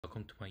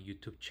Welcome to my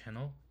YouTube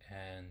channel,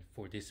 and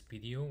for this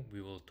video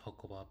we will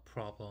talk about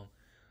problem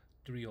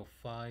 3 of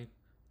 5.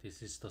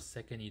 This is the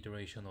second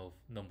iteration of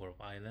number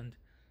of island,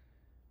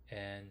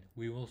 and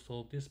we will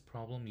solve this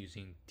problem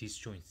using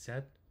disjoint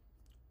set,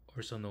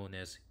 also known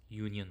as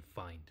union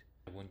find.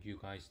 I want you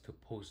guys to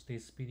pause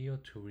this video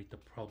to read the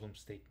problem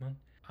statement.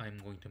 I'm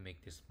going to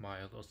make this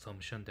mild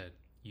assumption that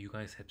you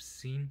guys have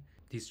seen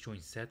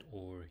disjoint set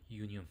or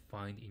union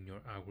find in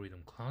your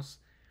algorithm class.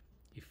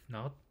 If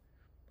not,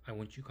 I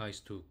want you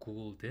guys to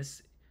Google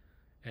this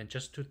and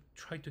just to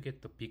try to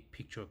get the big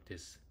picture of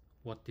this,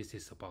 what this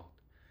is about.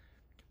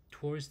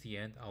 Towards the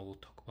end, I will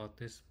talk about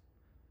this,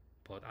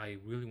 but I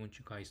really want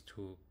you guys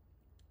to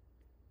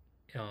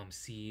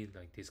see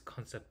like this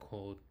concept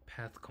called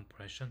path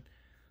compression.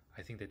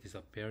 I think that is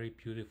a very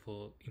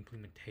beautiful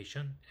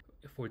implementation.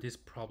 For this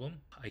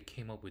problem, I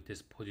came up with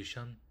this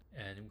position,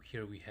 and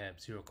here we have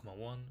 0,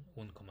 1,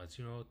 1,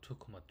 0, 2,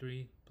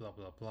 3, blah,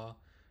 blah, blah,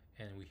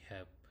 and we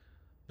have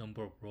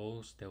number of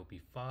rows, there will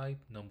be 5,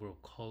 number of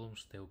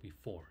columns, there will be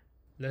 4.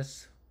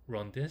 Let's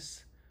run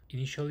this.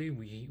 Initially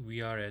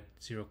we are at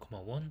 0,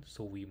 1,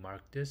 so we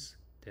mark this,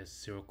 that's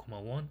 0,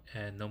 1,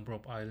 and number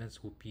of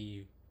islands will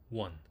be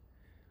 1.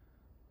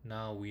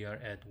 Now we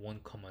are at 1,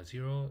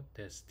 0,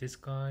 that's this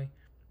guy,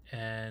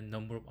 and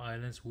number of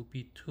islands will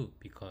be 2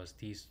 because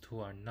these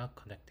two are not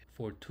connected.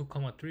 For 2,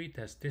 3,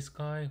 that's this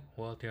guy.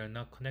 Well, they are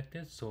not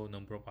connected, so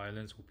number of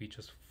islands will be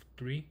just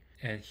 3.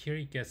 And here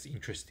it gets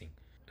interesting.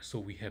 So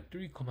we have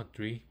 3,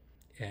 3,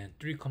 and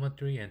 3,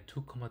 3, and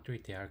 2,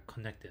 3, they are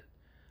connected.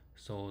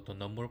 So the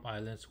number of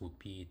islands would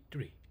be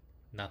 3,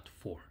 not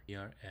 4. We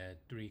are at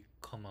 3,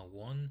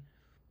 1,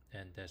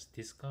 and that's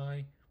this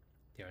guy.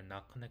 They are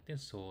not connected,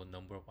 so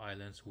number of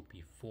islands would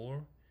be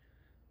 4.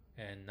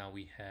 And now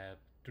we have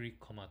 3,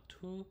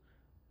 2,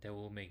 that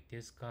will make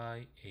this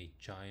guy a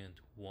giant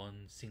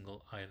one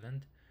single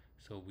island.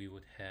 So we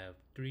would have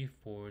 3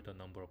 for the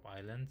number of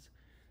islands,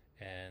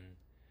 and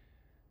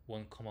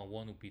 1,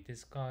 1 would be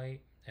this guy,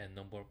 and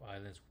number of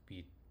islands would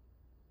be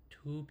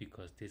 2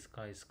 because this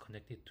guy is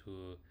connected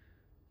to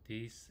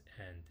this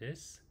and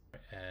this.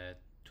 At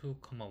 2,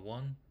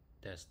 1,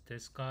 that's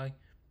this guy.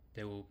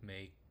 They will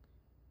make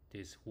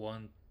this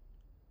one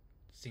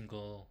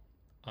single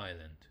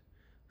island.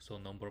 So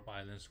number of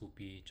islands will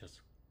be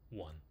just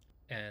 1.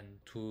 And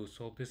to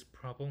solve this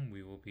problem,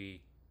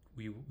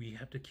 we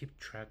have to keep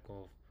track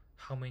of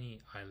how many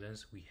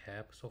islands we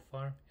have so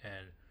far,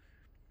 and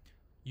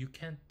you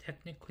can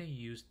technically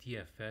use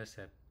DFS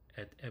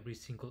at every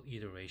single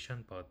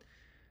iteration, but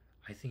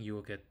I think you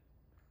will get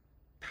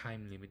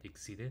time limit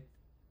exceeded,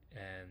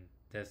 and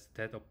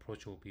that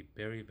approach will be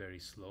very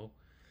slow.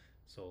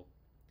 So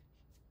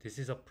this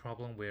is a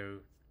problem where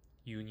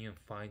union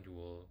find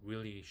will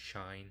really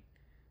shine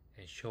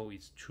and show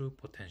its true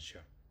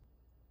potential.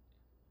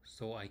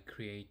 So I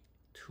create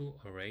 2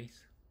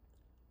 arrays,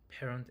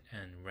 parent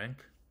and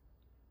rank,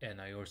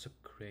 and I also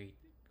create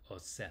a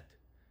set.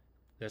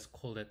 Let's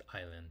call that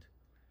island.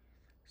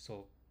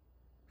 So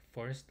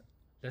first,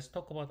 let's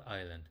talk about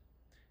island.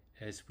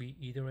 As we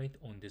iterate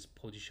on this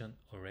position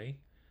array,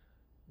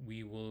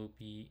 we will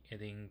be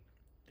adding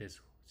this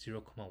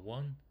 0,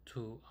 1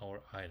 to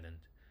our island.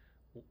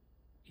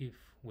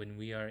 When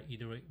we are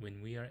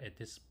at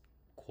this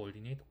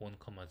coordinate 1,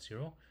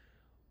 0,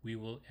 we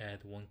will add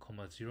 1,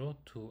 0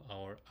 to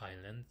our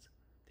island,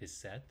 this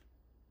set.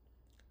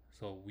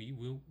 So we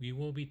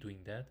will be doing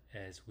that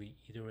as we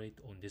iterate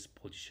on this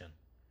position.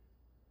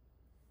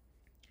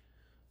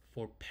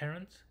 For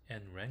parent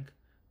and rank,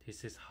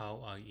 this is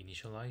how I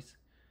initialize.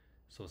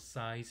 So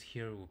size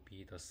here will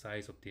be the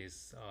size of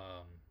this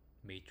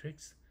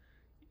matrix.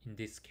 In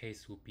this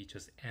case will be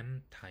just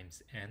m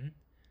times n,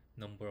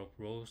 number of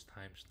rows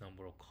times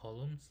number of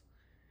columns.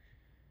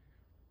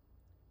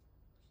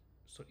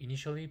 So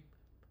initially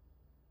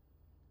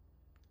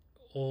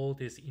all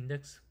this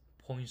index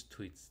points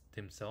to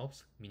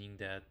themselves, meaning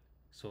that,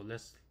 so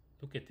let's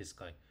look at this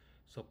guy.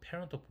 So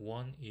parent of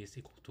 1 is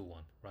equal to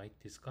 1, right?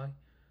 This guy.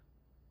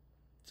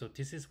 So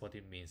this is what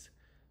it means.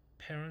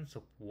 Parents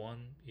of 1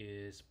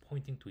 is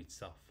pointing to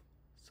itself.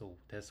 So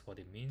that's what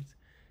it means.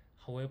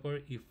 However,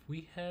 if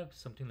we have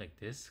something like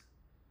this,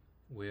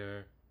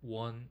 where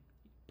 1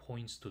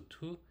 points to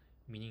 2,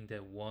 meaning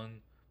that 1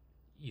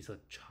 is a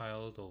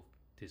child of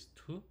this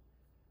 2,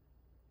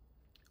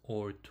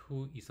 or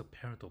 2 is a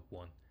parent of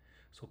 1.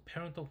 So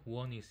parent of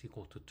 1 is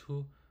equal to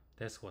 2.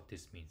 That's what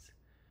this means.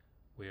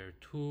 Where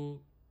 2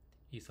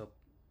 is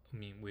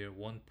where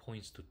 1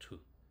 points to 2.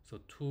 So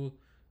 2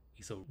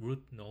 is a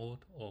root node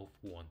of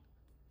 1.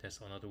 That's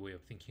another way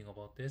of thinking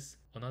about this.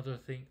 Another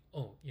thing,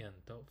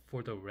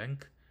 for the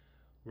rank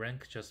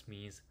just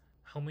means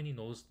how many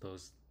nodes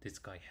does this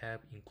guy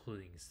have,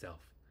 including itself.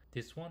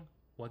 This one,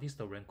 what is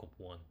the rank of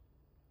 1?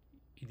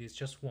 It is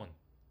just 1.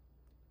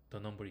 The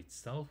number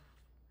itself.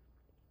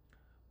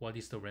 What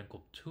is the rank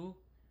of 2?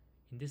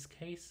 In this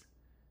case,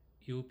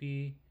 it will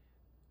be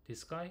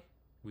this guy,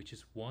 which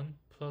is 1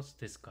 plus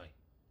this guy,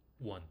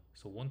 1.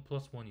 So 1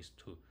 plus 1 is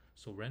 2.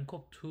 So rank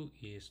of 2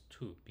 is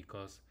 2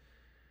 because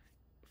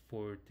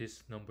for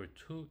this number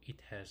 2,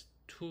 it has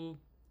 2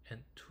 and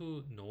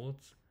 2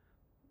 nodes,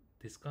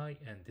 this guy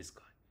and this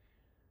guy.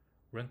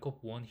 Rank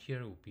of 1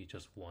 here would be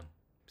just 1.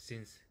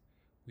 Since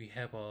we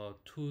have a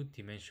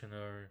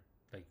two-dimensional,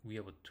 like we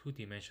have a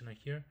two-dimensional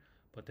here,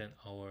 but then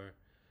our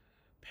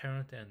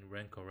parent and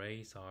rank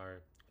arrays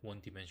are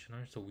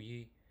one-dimensional, so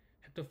we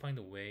have to find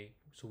a way,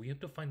 so we have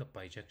to find a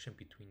bijection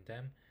between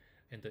them,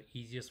 and the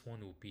easiest one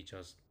would be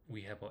just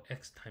we have a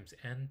x times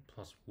n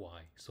plus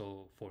y.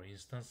 So for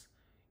instance,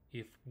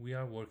 if we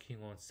are working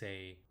on,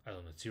 say, I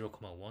don't know, 0,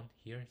 1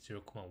 here,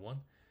 0,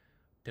 1,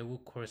 that will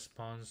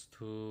correspond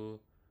to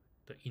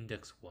the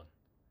index 1,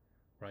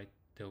 right?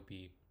 There will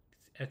be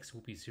x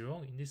will be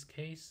 0 in this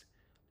case,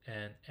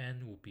 and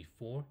n will be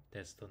 4.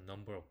 That's the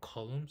number of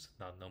columns,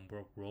 not number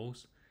of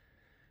rows.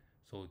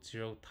 So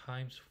 0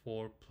 times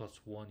 4 plus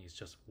 1 is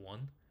just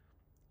 1.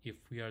 If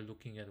we are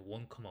looking at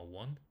 1,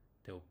 1,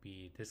 there will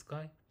be this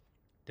guy.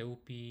 There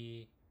will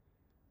be,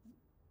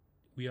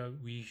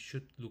 we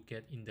should look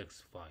at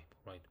index 5,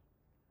 right?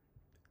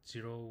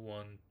 0,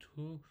 1,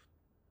 2,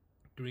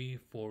 3,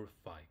 4,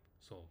 5.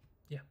 So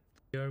yeah,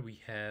 here we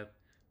have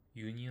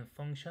union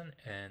function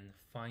and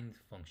find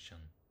function,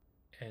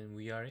 and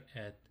we are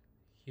at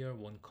here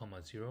 1,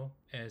 0.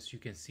 As you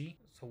can see,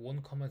 so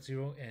 1,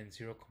 0 and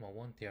 0,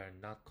 1, they are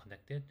not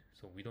connected,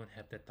 so we don't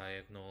have that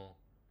diagonal.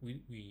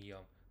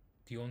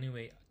 The only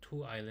way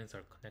two islands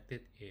are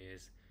connected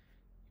is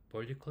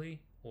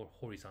vertically or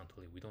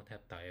horizontally. We don't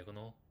have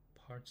diagonal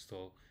parts.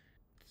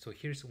 So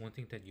here's one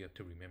thing that you have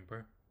to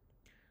remember.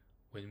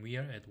 When we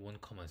are at 1,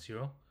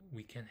 0,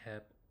 we can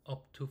have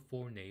up to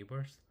 4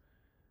 neighbors.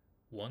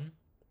 1,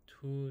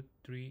 2,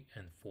 3,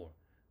 and 4.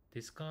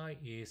 This guy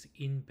is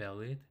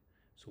invalid,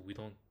 so we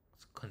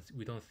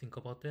don't think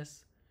about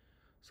this.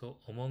 So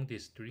among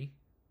these 3,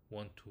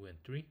 1, 2,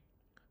 and 3,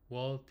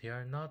 well, they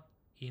are not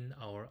in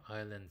our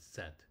island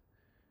set.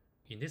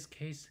 In this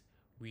case,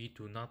 we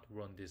do not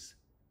run these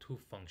two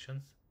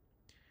functions.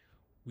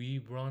 We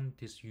run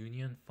this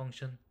union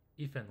function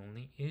if and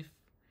only if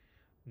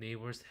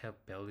neighbors have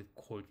valid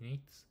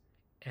coordinates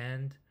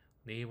and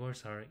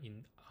neighbors are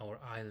in our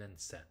island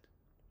set.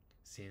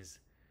 Since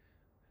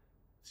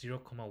 0,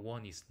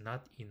 1 is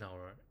not in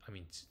our,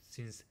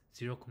 since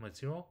 0,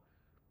 0,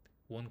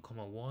 1,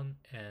 1,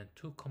 and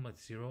 2,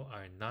 0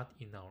 are not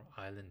in our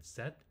island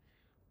set,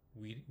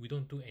 we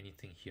don't do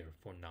anything here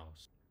for now.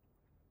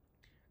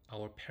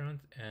 Our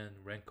parent and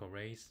rank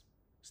arrays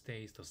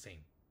stays the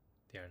same.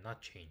 They are not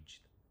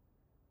changed.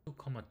 2,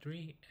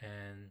 3,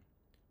 and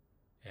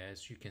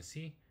as you can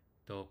see,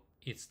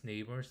 its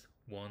neighbors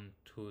 1,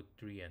 2,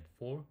 3, and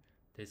 4.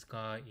 This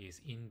guy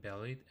is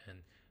invalid, and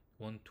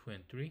 1, 2,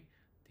 and 3.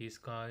 These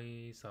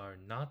guys are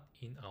not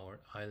in our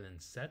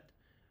island set,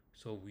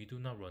 so we do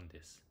not run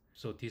this.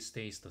 So this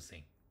stays the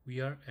same.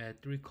 We are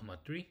at 3,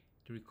 3.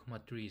 3,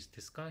 3 is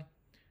this guy.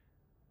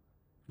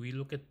 We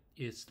look at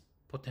its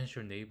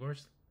potential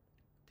neighbors.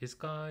 This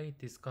guy,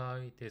 this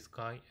guy, this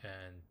guy,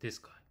 and this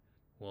guy.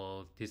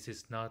 Well, this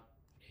is not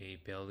a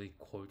valid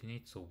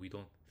coordinate, so we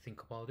don't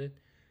think about it.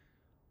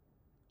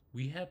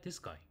 We have this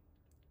guy,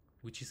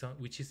 which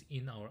is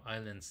in our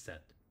island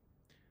set.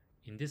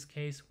 In this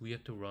case, we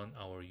have to run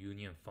our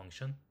union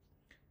function.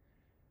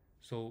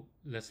 So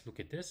let's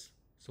look at this.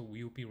 So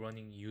we will be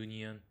running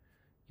union.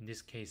 In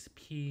this case,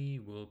 P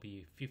will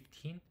be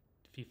 15.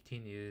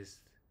 15 is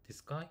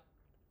this guy.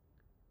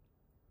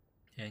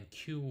 And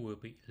Q will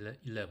be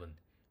 11.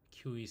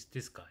 Q is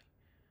this guy.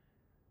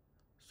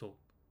 So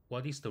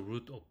what is the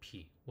root of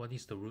P? What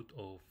is the root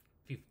of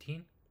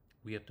 15?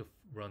 We have to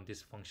run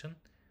this function.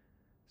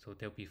 So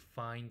there'll be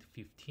find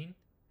 15.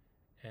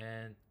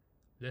 And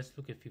let's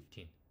look at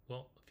 15.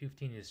 Well,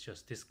 15 is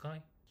just this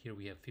guy. Here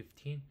we have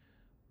 15.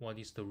 What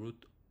is the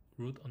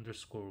root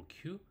underscore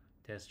Q?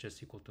 That's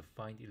just equal to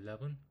find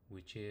 11,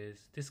 which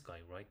is this guy,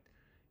 right?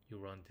 You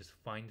run this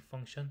find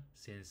function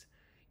since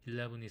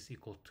 11 is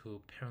equal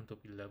to parent of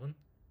 11,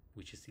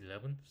 which is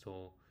 11.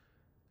 So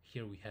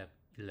here we have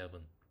 11.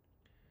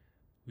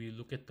 We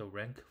look at the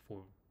rank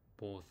for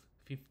both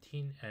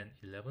 15 and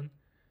 11.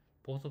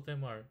 Both of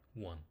them are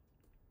 1.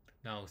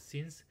 Now,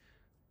 since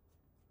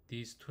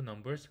these two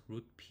numbers,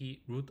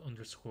 root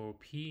underscore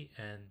P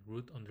and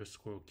root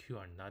underscore Q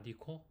are not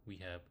equal, we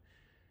have,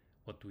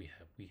 what do we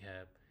have? We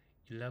have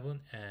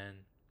 11 and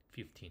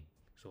 15.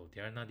 So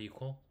they are not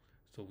equal.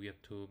 So we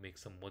have to make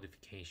some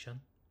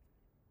modification.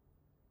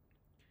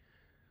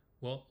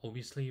 Well,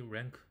 obviously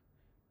rank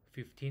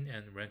 15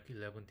 and rank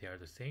 11, they are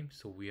the same.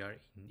 So we are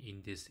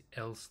in this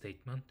else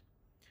statement.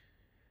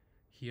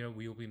 Here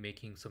we will be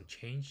making some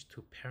change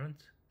to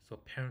parent. So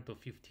parent of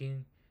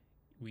 15,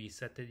 we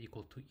set it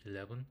equal to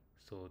 11.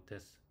 So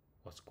that's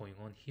what's going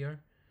on here.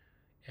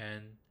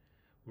 And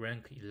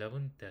rank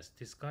 11, that's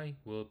this guy,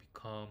 will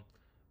become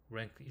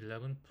rank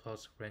 11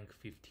 plus rank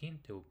 15,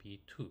 there will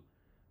be 2.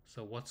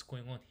 So what's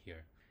going on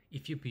here?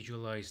 If you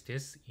visualize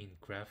this in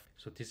graph,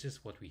 so this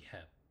is what we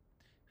have.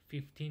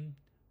 15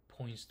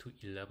 points to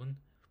 11.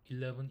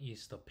 11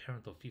 is the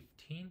parent of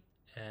 15,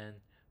 and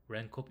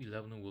rank of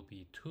 11 will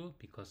be 2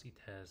 because it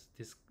has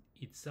this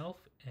itself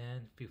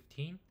and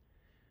 15.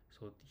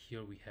 So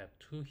here we have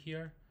 2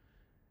 here,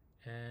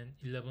 and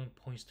 11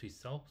 points to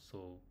itself,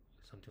 so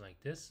something like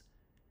this,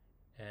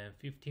 and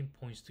 15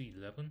 points to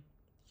 11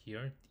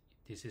 here.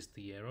 This is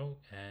the arrow,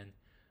 and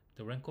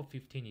the rank of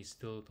 15 is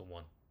still the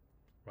 1,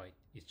 right?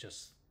 It's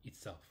just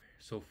itself.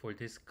 So for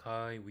this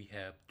guy we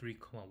have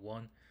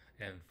 3,1,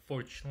 and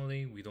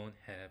fortunately we don't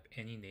have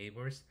any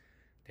neighbors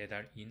that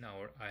are in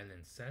our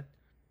island set,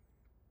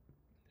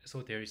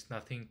 so there is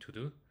nothing to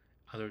do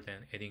other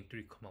than adding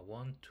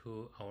 3,1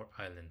 to our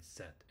island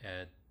set.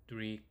 Add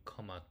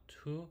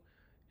 3,2,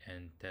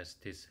 and that's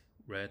this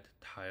red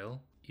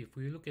tile. If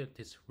we look at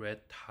this red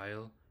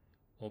tile,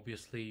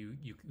 obviously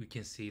you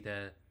can see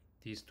that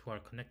these two are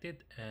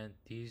connected and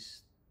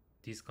these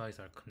guys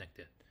are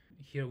connected.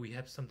 Here we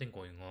have something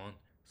going on.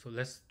 So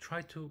let's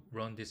try to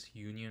run this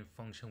union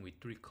function with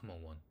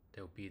 3,1.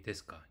 That will be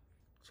this guy.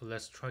 So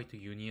let's try to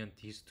union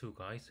these two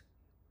guys,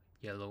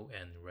 yellow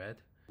and red.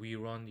 We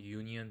run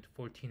union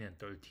 14 and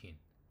 13.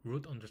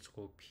 Root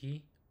underscore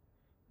p,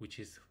 which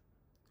is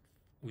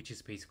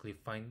basically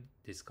find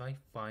this guy,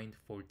 find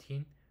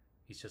 14.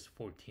 It's just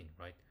 14,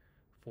 right?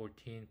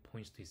 14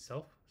 points to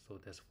itself, so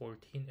that's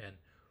 14, and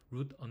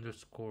root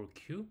underscore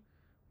q,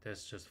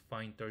 that's just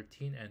find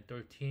 13, and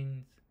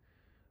 13,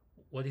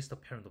 what is the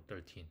parent of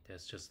 13?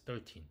 That's just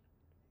 13.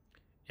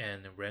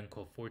 And rank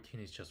of 14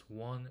 is just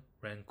 1,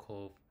 rank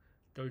of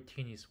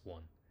 13 is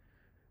 1.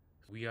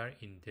 We are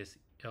in this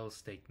else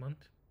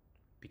statement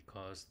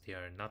because they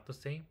are not the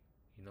same,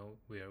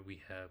 where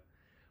we have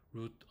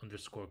root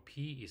underscore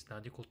p is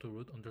not equal to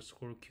root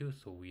underscore q,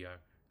 so we are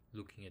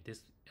looking at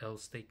this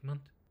else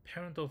statement.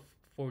 Parent of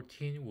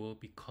 14 will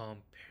become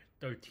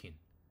 13.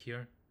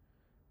 Here,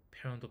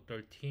 parent of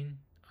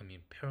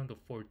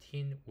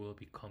 14 will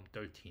become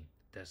 13.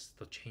 That's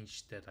the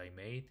change that I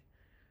made.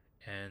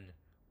 And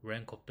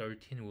rank of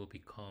 13 will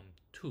become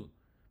 2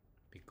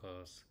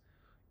 because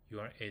you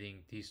are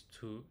adding these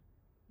two,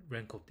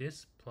 rank of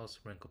this plus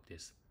rank of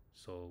this.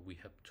 So we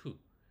have 2.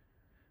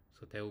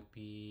 So that will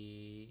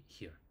be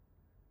here.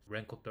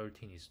 Rank of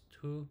 13 is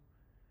 2.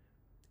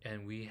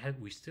 And we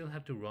still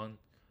have to run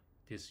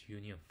this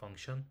union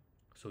function.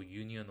 So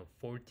union of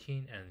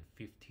 14 and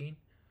 15.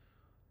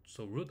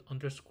 So root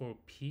underscore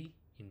p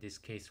in this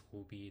case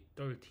will be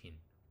 13.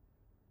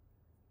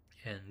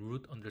 And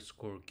root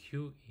underscore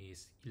q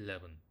is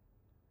 11.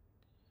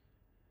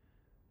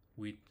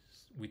 With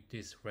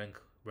this rank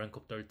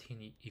of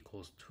 13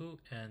 equals 2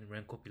 and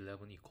rank of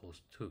 11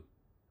 equals 2.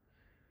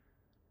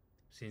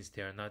 Since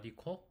they are not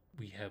equal,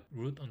 we have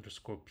root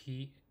underscore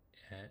p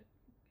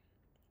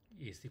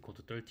is equal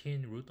to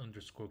 13, root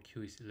underscore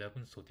q is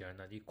 11, so they are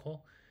not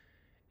equal.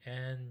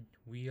 And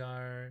we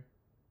are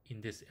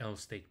in this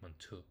else statement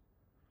too.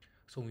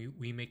 So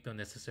we make the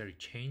necessary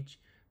change.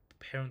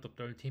 Parent of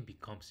 13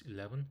 becomes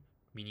 11,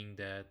 meaning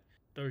that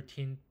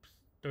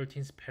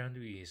 13's parent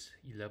is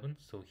 11.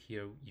 So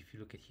here, if you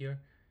look at here,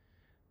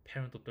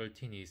 parent of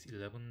 13 is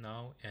 11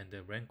 now, and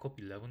the rank of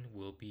 11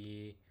 will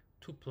be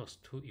 2 plus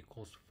 2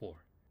 equals 4.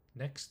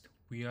 Next,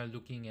 we are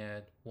looking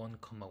at 1,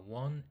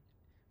 1,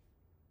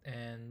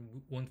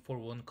 and for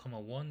 1,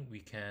 1, we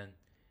can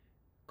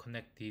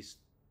connect these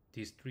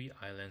three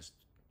islands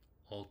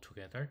all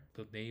together.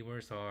 The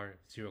neighbors are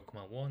 0,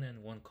 1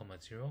 and 1,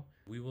 0.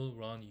 We will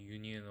run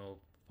union of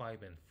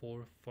 5 and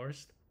 4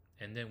 first,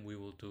 and then we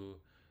will do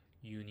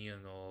union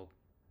of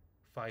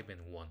 5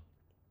 and 1.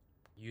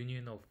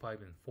 Union of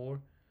 5 and 4,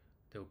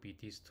 there will be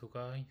these two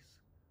guys.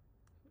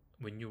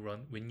 When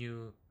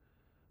you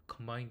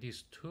combine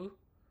these two,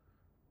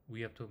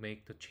 we have to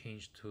make the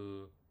change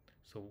to,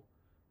 so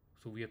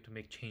we have to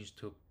make change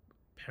to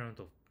parent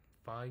of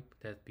 5,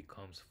 that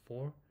becomes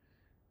 4,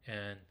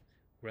 and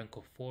rank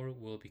of 4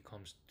 will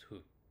becomes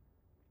 2.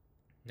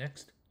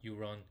 Next, you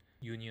run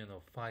union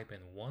of 5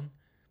 and 1,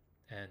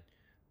 and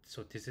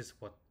so this is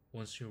what,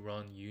 once you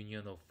run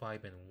union of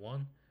 5 and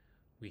 1,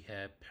 we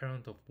have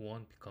parent of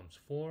 1 becomes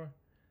 4,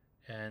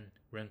 and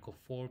rank of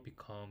 4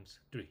 becomes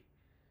 3.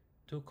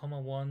 2,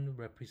 1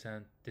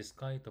 represent this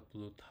guy, the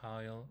blue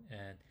tile,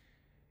 and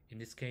in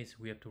this case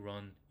we have to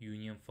run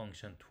union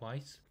function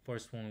twice.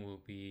 First one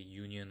will be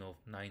union of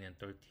 9 and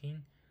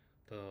 13.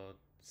 The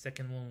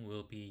second one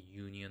will be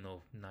union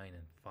of 9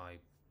 and 5.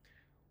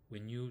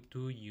 When you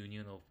do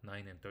union of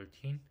 9 and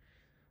 13,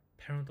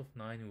 parent of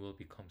 9 will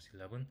becomes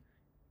 11,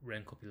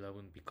 rank of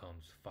 11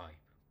 becomes 5.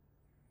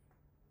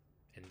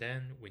 And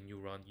then when you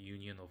run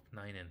union of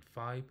 9 and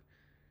 5,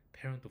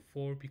 parent of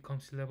 4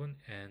 becomes 11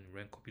 and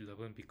rank of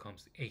 11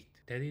 becomes 8.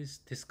 That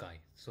is this guy.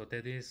 So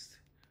that is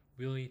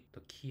really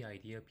the key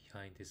idea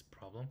behind this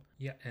problem.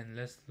 Yeah, and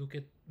let's look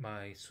at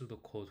my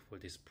pseudocode for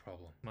this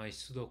problem. My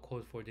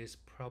pseudocode for this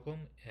problem,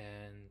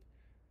 and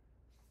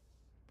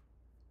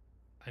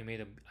I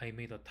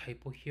made a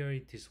typo here.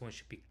 This one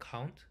should be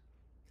count.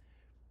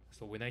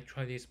 So when I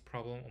tried this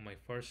problem on my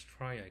first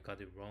try, I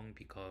got it wrong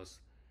because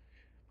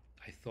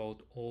I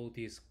thought all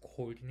these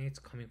coordinates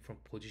coming from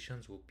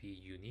positions will be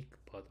unique,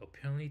 but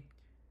apparently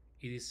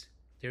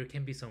there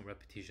can be some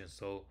repetition.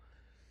 So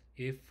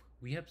if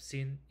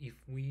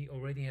we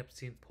already have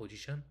seen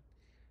position,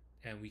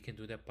 and we can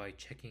do that by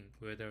checking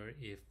whether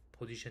if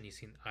position is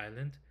in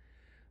island,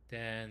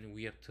 then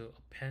we have to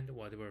append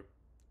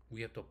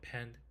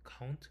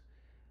count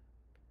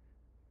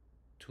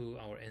to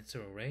our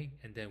answer array,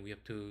 and then we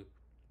have to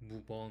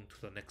move on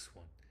to the next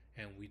one.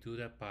 And we do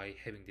that by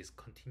having this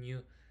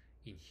continue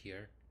in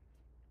here.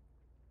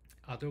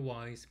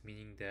 Otherwise,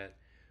 meaning that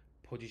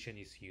position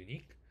is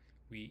unique,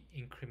 we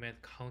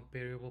increment count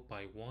variable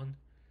by 1.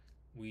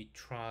 We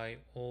try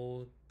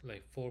all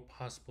like 4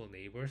 possible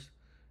neighbors,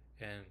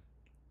 and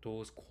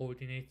those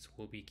coordinates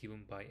will be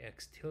given by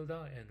x tilde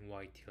and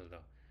y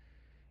tilde.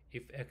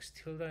 If x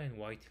tilde and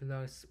y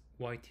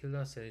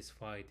tilde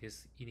satisfy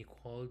these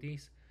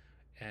inequalities,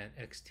 and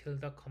x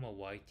tilde comma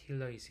y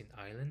tilde is in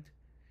island,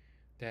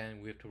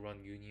 then we have to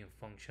run union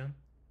function.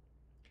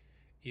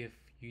 If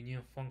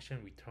union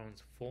function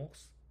returns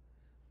false,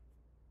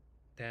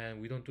 then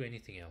we don't do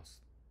anything else,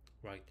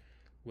 right?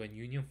 When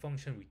union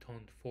function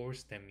returns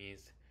false, that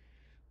means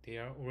they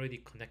are already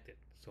connected,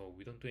 so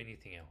we don't do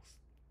anything else.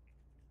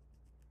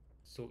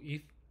 So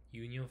if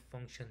union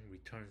function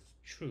returns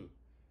true,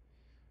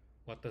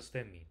 what does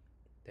that mean?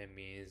 That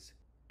means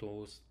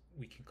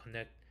we can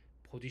connect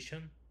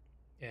position,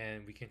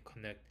 and we can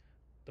connect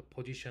the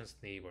position's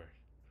neighbor.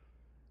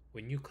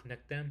 When you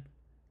connect them,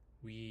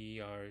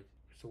 we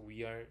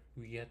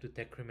have to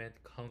decrement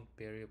count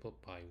variable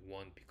by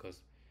 1,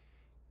 because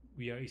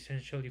we are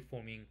essentially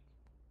forming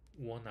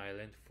one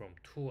island from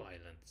 2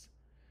 islands.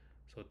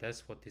 So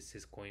that's what this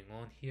is going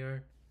on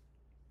here.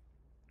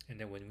 And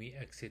then when we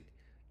exit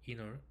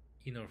inner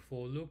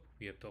for loop,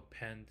 we have to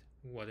append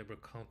whatever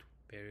count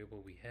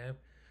variable we have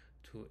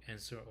to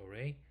answer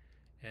array,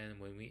 and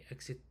when we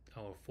exit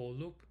our for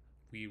loop,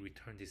 we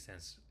return this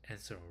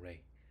answer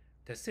array.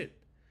 That's it.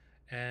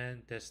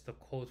 And that's the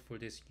code for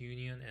this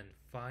union and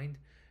find.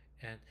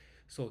 And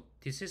so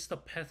this is the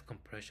path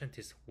compression.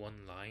 This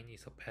one line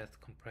is a path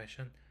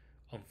compression.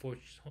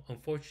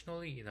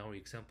 Unfortunately, in our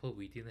example,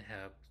 we didn't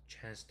have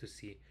chance to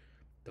see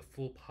the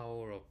full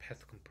power of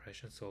path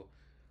compression. So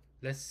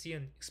let's see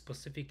a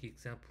specific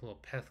example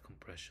of path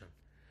compression.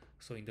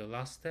 So in the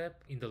last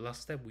step,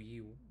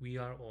 we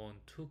are on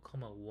 2,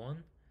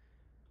 1,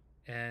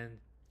 and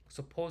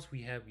suppose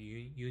we have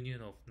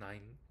union of 9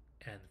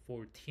 and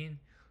 14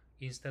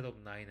 instead of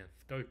 9 and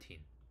 13.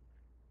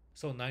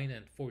 So 9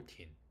 and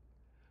 14.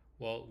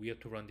 Well, we have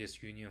to run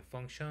this union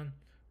function.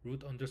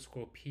 Root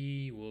underscore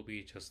p will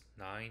be just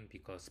 9,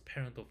 because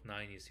parent of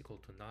 9 is equal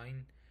to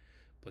 9.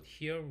 But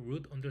here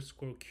root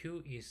underscore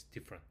q is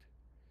different.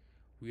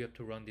 We have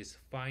to run this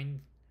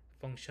find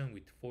function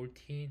with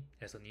 14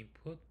 as an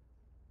input.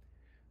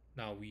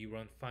 Now we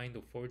run find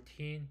of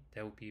 14,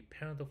 that will be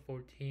parent of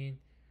 14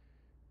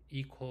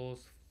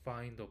 equals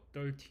find of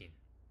 13,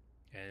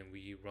 and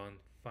we run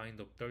find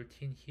of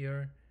 13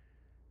 here.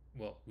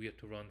 Well, we have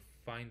to run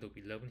find of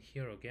 11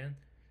 here again,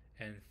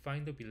 and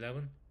find of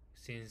 11,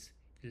 since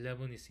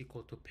 11 is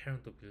equal to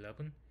parent of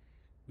 11,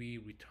 we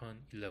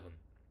return 11,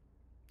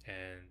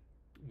 and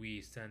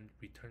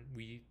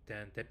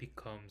then that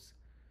becomes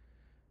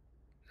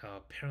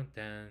parent.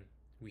 Then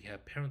we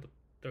have parent of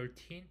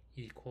 13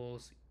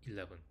 equals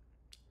 11,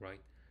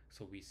 right?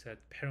 So we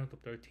set parent of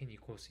 13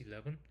 equals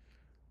 11,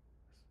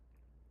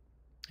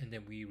 and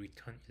then we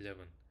return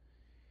 11,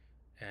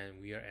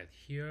 and we are at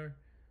here.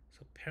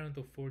 So parent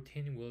of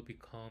 14 will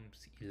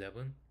becomes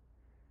 11,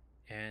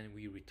 and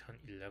we return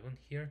 11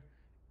 here.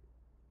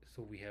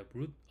 So we have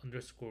root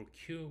underscore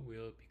q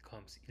will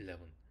becomes 11.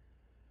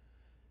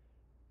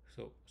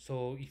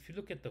 So if you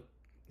look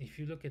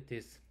at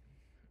this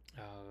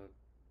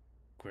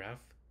graph,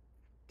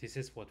 this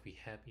is what we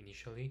have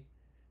initially.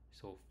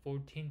 So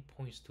 14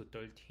 points to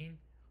 13,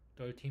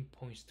 13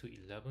 points to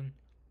 11,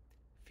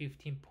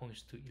 15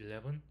 points to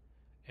 11,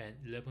 and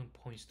 11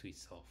 points to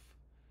itself.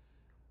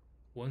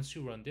 Once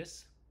you run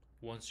this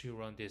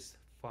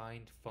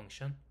find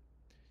function,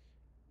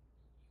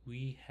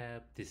 we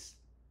have this.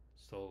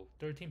 So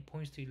 13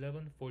 points to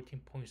 11,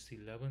 14 points to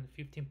 11,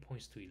 15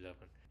 points to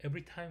 11.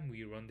 Every time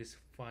we run this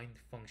find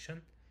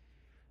function,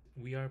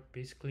 we are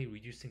basically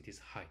reducing this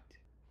height,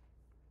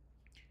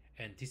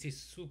 and this is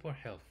super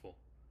helpful.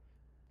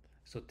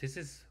 So this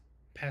is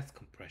path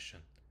compression,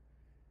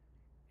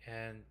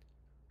 and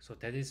so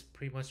that is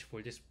pretty much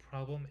for this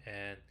problem.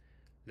 And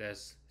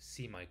let's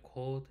see my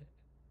code,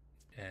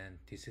 and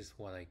this is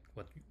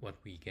what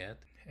we get.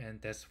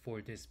 And that's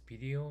for this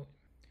video.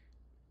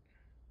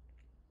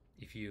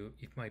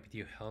 If my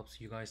video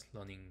helps you guys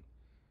learning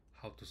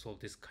how to solve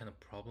this kind of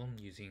problem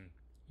using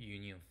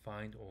union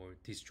find or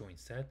disjoint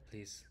set,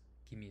 please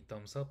give me a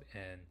thumbs up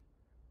and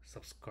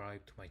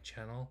subscribe to my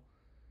channel.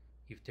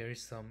 If there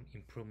is some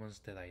improvements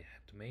that I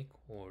have to make,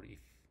 or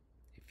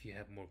if you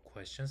have more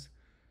questions,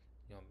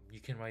 you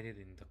can write it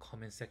in the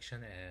comment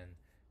section, and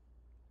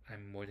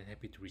I'm more than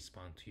happy to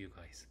respond to you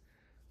guys.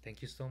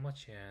 Thank you so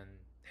much, and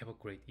have a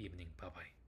great evening. Bye bye.